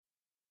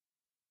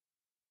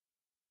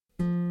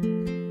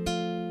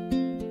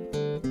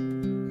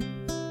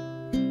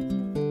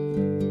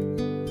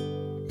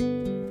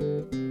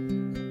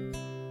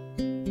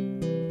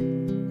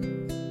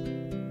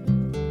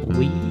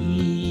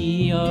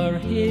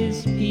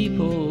his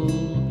people,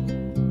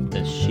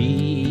 the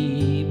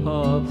sheep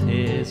of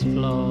his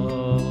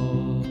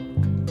flock.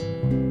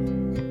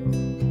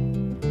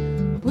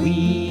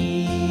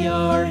 We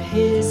are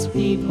his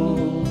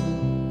people,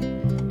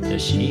 the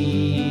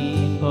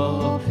sheep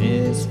of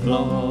his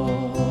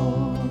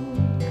flock.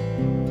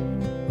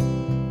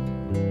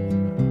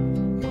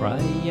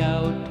 Cry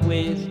out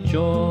with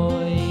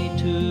joy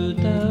to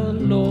the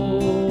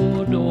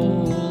Lord,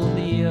 all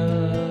the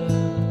earth.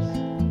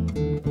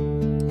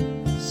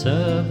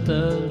 Serve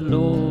the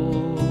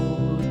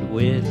Lord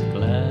with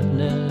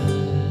gladness.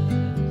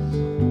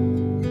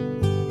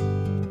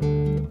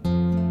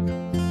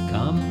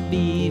 Come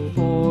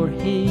before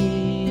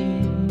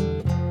him,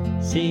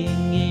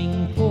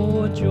 singing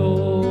for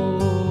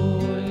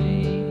joy.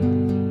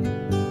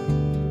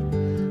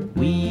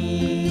 We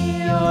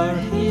are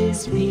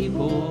his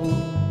people,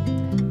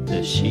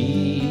 the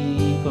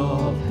sheep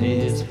of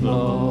his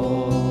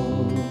flock.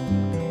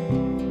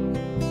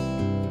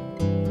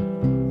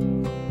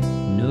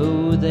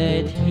 Know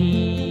that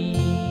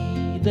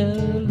he, the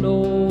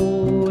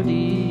Lord,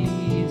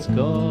 is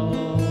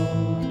God.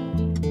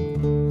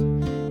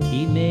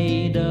 He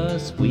made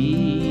us,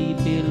 we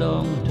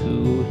belong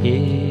to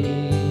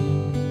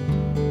him.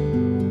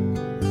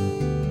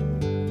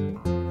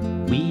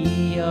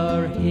 We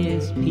are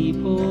his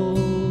people,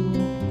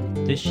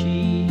 the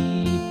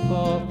sheep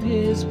of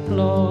his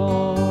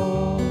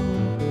flock.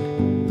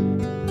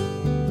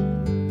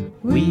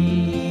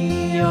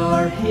 We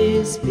are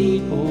his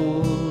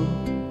people,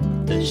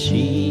 the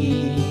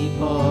sheep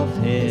of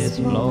his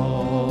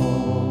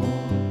flock.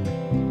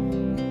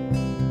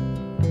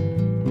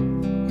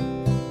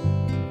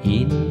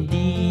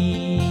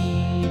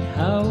 Indeed,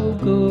 how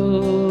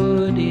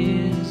good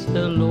is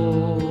the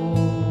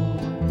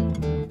Lord,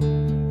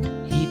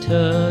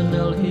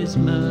 eternal his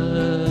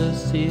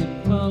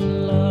merciful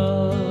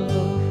love.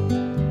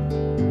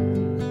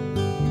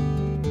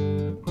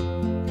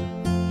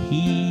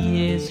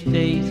 He is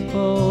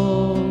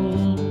faithful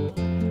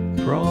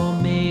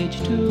from age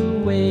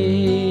to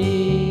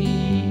age.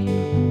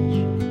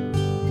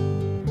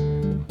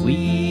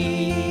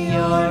 We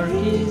are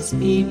his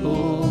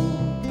people,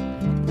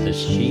 the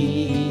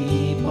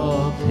sheep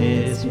of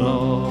his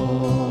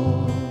flock.